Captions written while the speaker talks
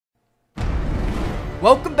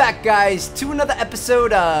Welcome back, guys, to another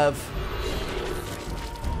episode of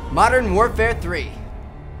Modern Warfare 3.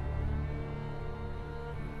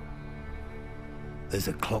 There's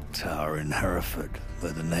a clock tower in Hereford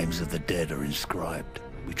where the names of the dead are inscribed.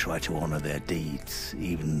 We try to honor their deeds,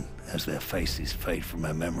 even as their faces fade from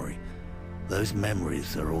our memory. Those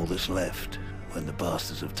memories are all that's left when the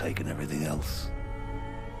bastards have taken everything else.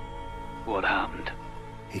 What happened?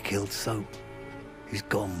 He killed Soap. He's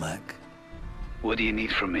gone, Mac. What do you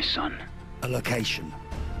need from me, son? A location.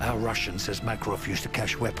 Our Russian says Makarov used to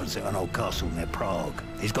cache weapons at an old castle near Prague.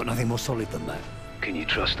 He's got nothing more solid than that. Can you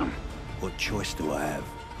trust him? What choice do I have?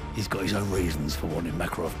 He's got his own reasons for wanting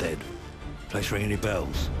Makarov dead. Place ring any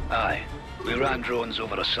bells? Aye. We ran drones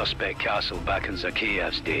over a suspect castle back in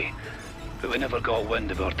Zakiyev's day, but we never got wind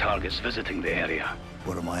of our targets visiting the area.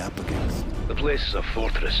 What am I up against? The place is a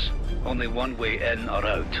fortress. Only one way in or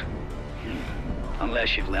out.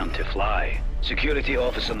 Unless you've learned to fly. Security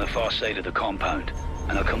office on the far side of the compound,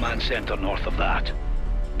 and a command center north of that.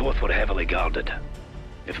 Both were heavily guarded.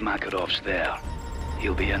 If Makarov's there,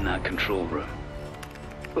 he'll be in that control room.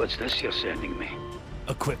 What's this you're sending me?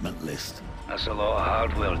 Equipment list. That's a lot of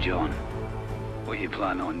hardware, John. What you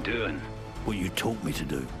plan on doing? What you taught me to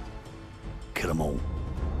do. Kill them all.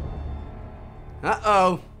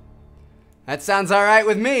 Uh-oh. That sounds alright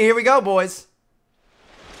with me. Here we go, boys.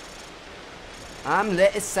 I'm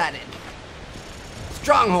lit excited.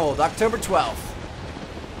 Stronghold, October 12th.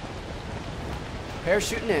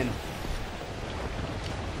 Parachuting in.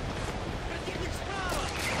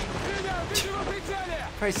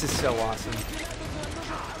 Price is so awesome.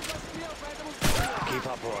 Keep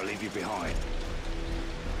up or I'll leave you behind.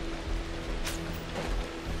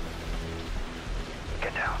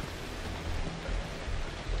 Get down.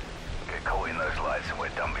 Get caught in those lights and we're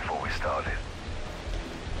done before we started.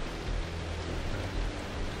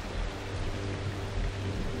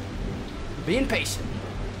 Being patient.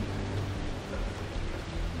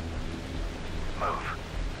 Move.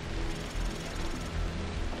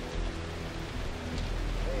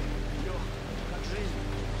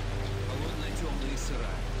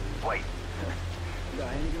 Wait.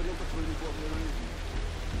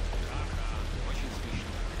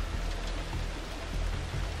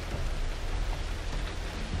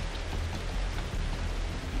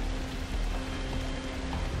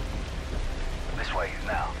 This way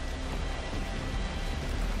now.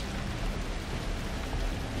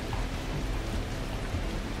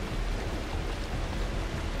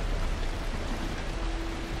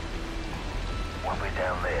 When we're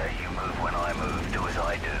down there, you move when I move, do as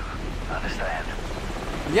I do. Understand?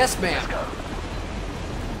 Yes, ma'am. Let's go.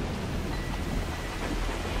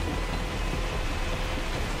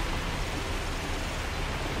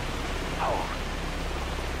 Hold.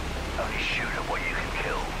 Only shoot at what you can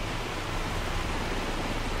kill.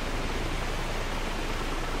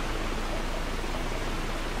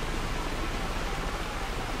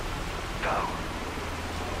 Go.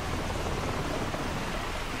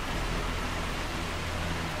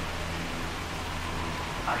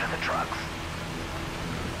 Under the trucks.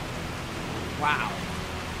 Wow.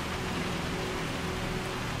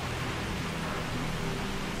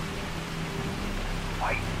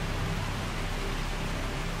 Wait.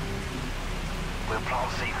 We'll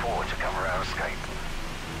plant C4 to cover our escape.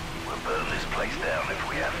 We'll burn this place down if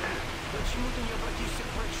we have to. Почему ты не обратишься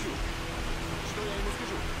к врачу? Что я ему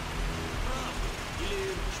скажу? Прав.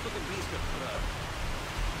 Или что-то близко к праву.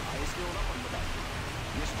 А если он рапорт подаст?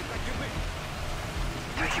 Если так и быть.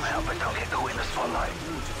 Take him out, but don't get caught in the spotlight.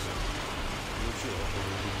 Учится. Ну чё,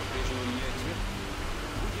 по-прежнему не ответ?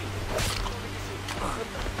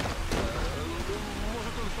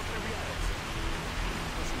 Может, он поправляется.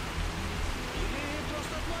 Или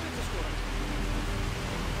просто отвалится скоро.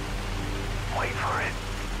 Wait for it.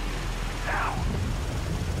 Now.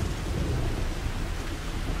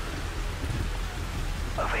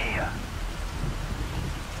 Over here.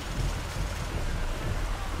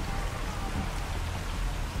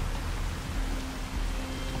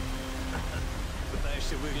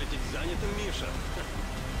 Пытаешься выглядеть занятым, Миша?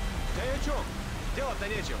 Каячок! Делать-то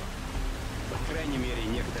нечего. По крайней мере,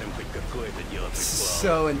 некоторым хоть какое-то дело пришло.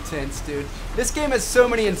 So intense, dude. This game has so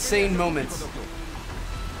many insane moments.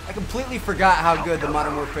 I completely forgot how good the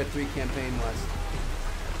Modern Warfare 3 campaign was.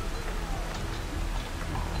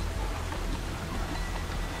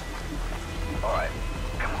 All right.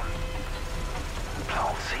 Come on.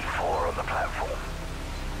 Plant C4 on the platform.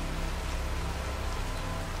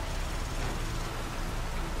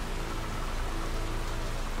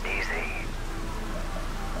 Easy.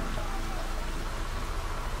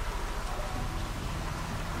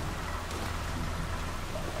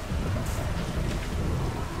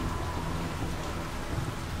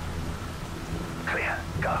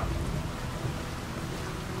 Go.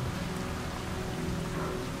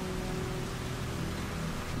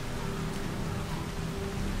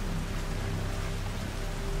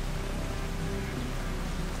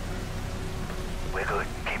 We're good.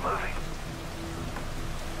 Keep moving.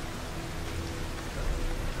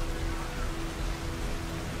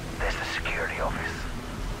 There's the security office.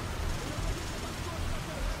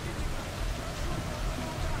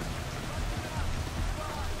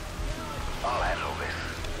 I'll handle this.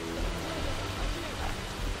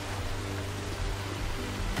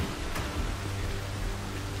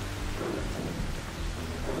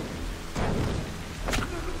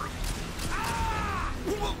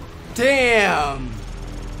 Damn!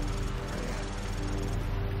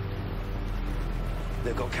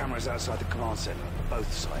 They've got cameras outside the command center,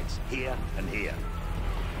 both sides, here and here.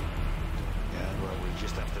 Yeah, well, we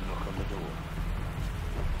just have to knock on the door.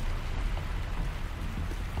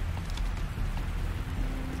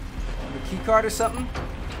 A key card or something?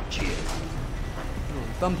 Cheers.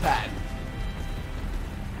 Thumb pad.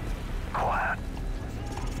 Quiet.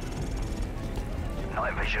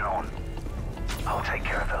 Night vision on. I'll take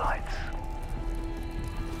care of the lights.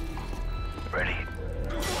 Ready?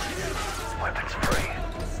 Weapons free.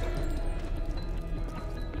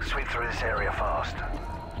 Sweep through this area fast.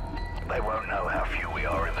 They won't know how few we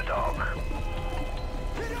are in the dark.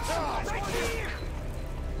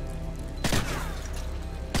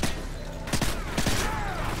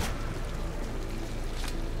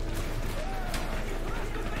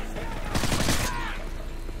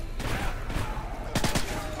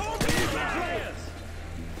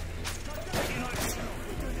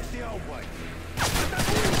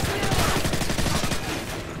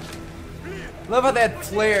 Love how they had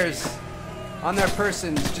flares on their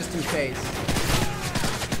persons just in case.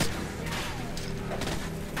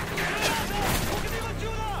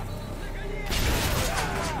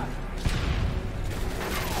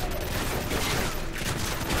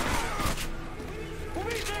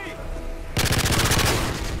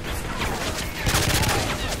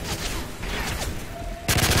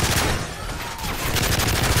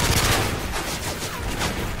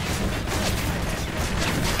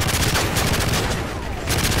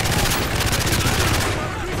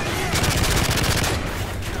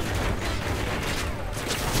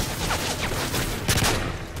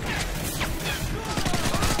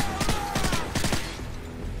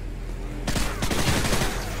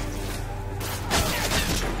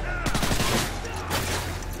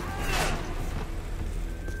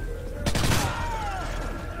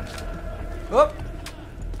 Oh!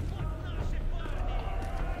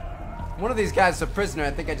 One of these guys is a prisoner.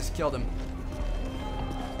 I think I just killed him.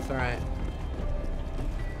 It's alright.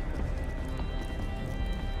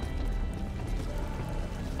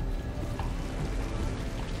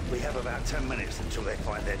 We have about 10 minutes until they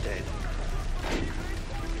find their dead.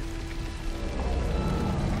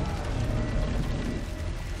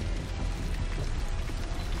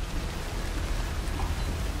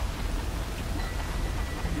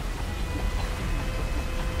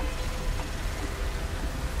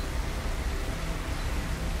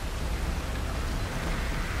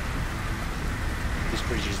 This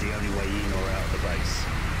bridge is the only way in or out of the base.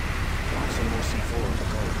 Plant some more C4 on the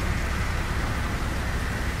corridor.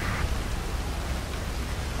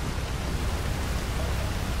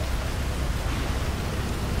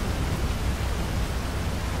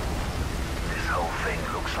 This whole thing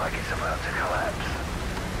looks like it's about to collapse.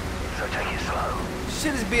 So take it slow.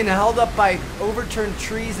 Shit is being held up by overturned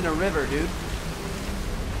trees in a river, dude.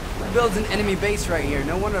 Who builds an enemy base right here?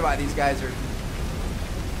 No wonder why these guys are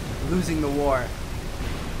losing the war.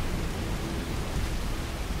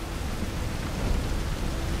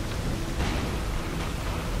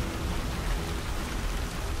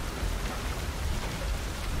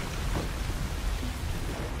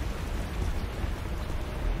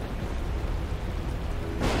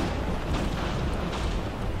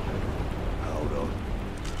 Hold on.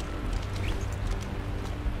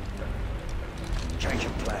 Change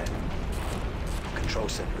of plan. Control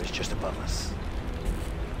center is just above us.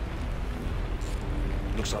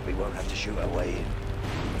 Looks like we won't have to shoot our way in.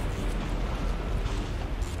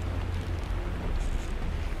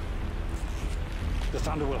 The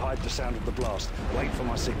thunder will hide the sound of the blast. Wait for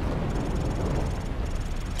my signal.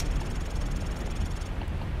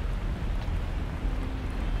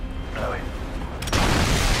 Know it.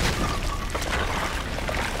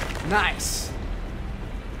 Nice.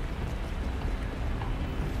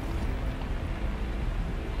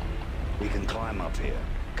 We can climb up here.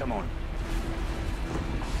 Come on.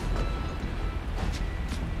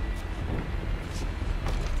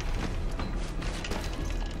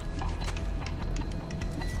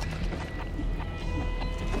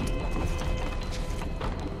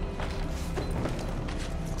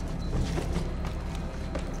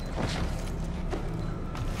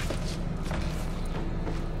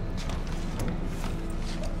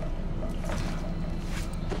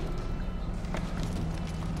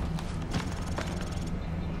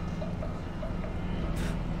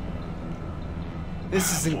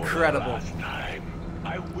 This is incredible. For the last time,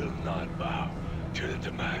 I will not bow to the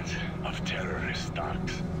demands of terrorist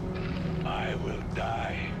stocks. I will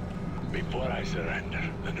die before I surrender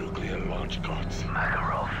the nuclear launch codes.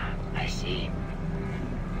 Makarov. I see.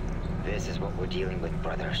 This is what we're dealing with,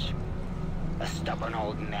 brothers. A stubborn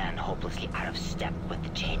old man hopelessly out of step with the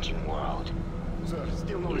changing world. Sir,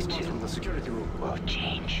 still no response from the security room. Will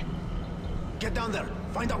change. Get down there.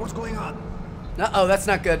 Find out what's going on. Uh-oh, that's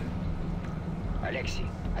not good. Alexei,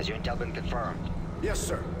 has your intel been confirmed? Yes,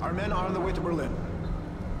 sir. Our men are on the way to Berlin.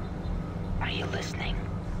 Are you listening?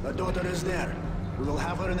 The daughter is there. We will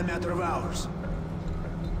have her in a matter of hours.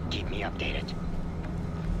 Keep me updated.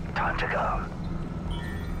 Time to go.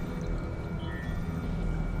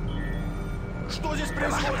 Что здесь They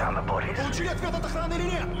must have found the bodies. Получили ответ от охраны или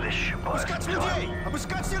нет? This should buy us Обыскать some time. людей!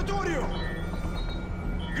 Обыскать территорию!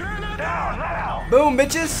 Граната! Now, now! Boom,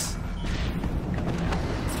 bitches!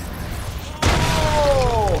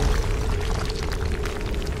 Oh!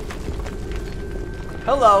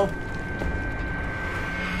 Hello.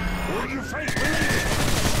 Will you face believe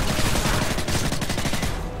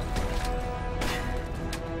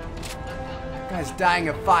Guy's dying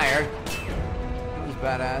of fire. That was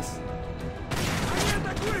badass. Они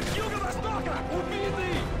атакуют с юго-востока!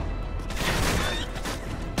 Убитый!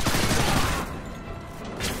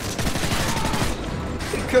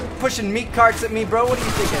 You cook pushing meat carts at me, bro. What are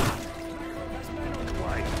you thinking?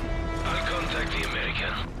 I'll contact the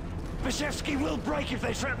American. Bishevsky will break if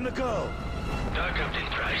they threaten the girl. Captain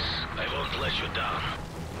Price, I won't let you down.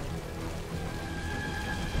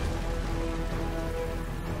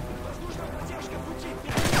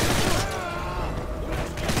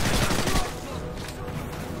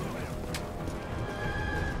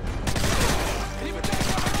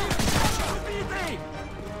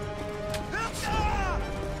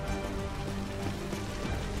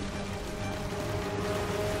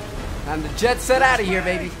 I'm the jet set out of here,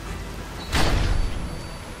 baby.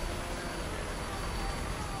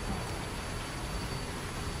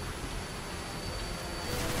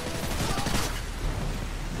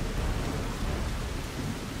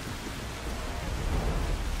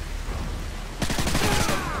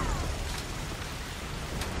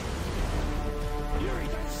 Yuri,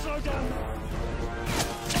 slow down.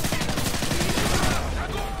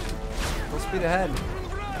 Full speed ahead.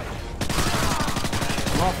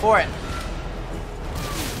 I'm all for it.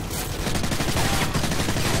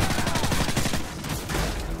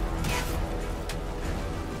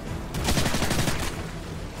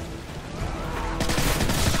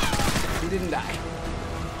 He didn't die.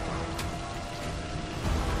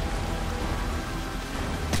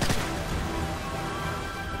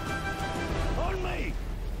 On me!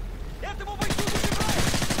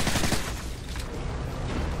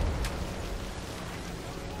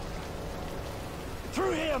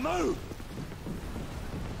 Through here, move!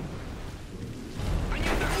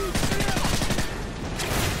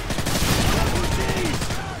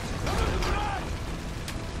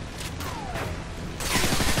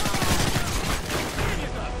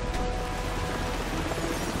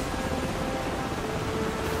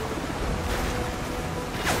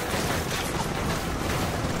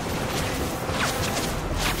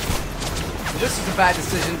 This is a bad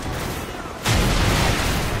decision.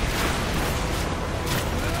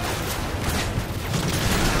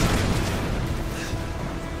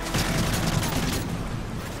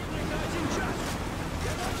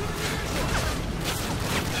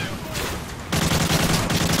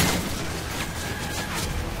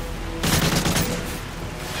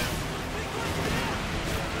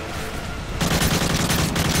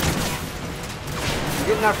 We're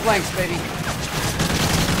getting our flanks, baby.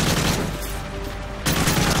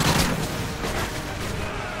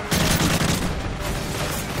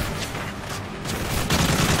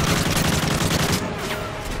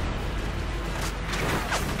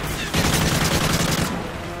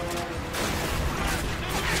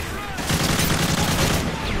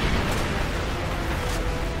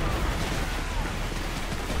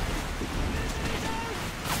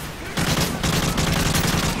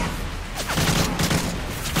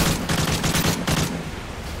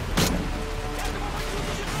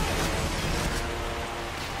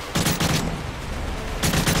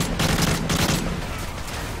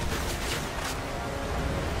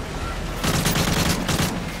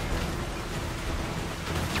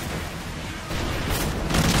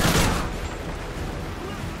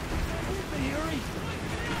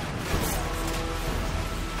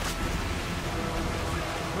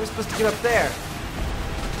 We're supposed to get up there.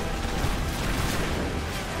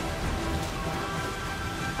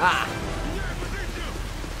 Ah.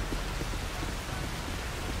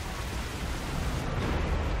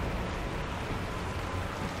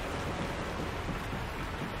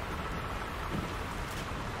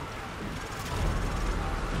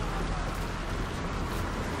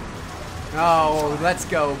 Oh, let's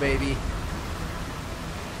go, baby.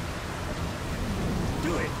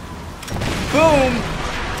 Do it. Boom!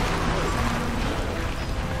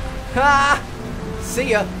 Ha!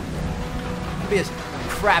 See ya. Be a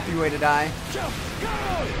crappy way to die. Jump! Go!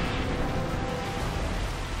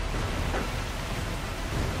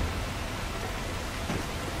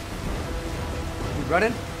 You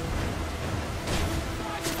running?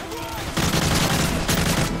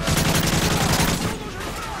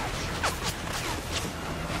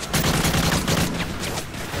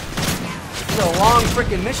 This is a long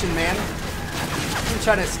freaking mission, man. I'm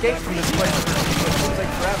trying to escape from this place for what looks like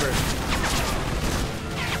forever.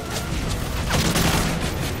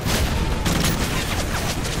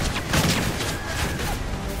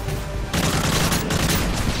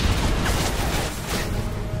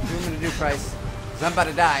 What do you want me to do, Price? 'Cause I'm about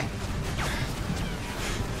to die.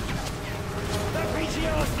 That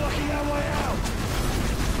PTR's blocking our way out!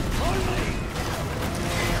 Only!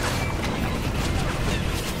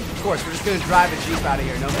 Of course, we're just gonna drive a Jeep out of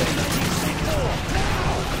here, no biggie.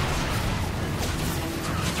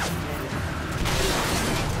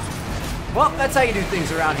 Well, that's how you do things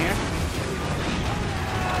around here.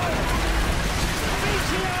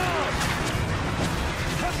 PTR!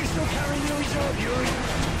 Truck is still carrying the reserve, Yuri.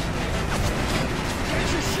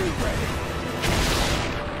 Get your chute ready.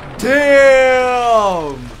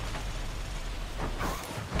 Damn!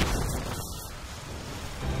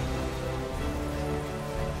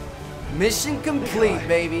 Mission complete,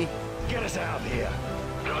 baby. Get us out of here.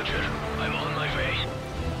 Roger, I'm on my way.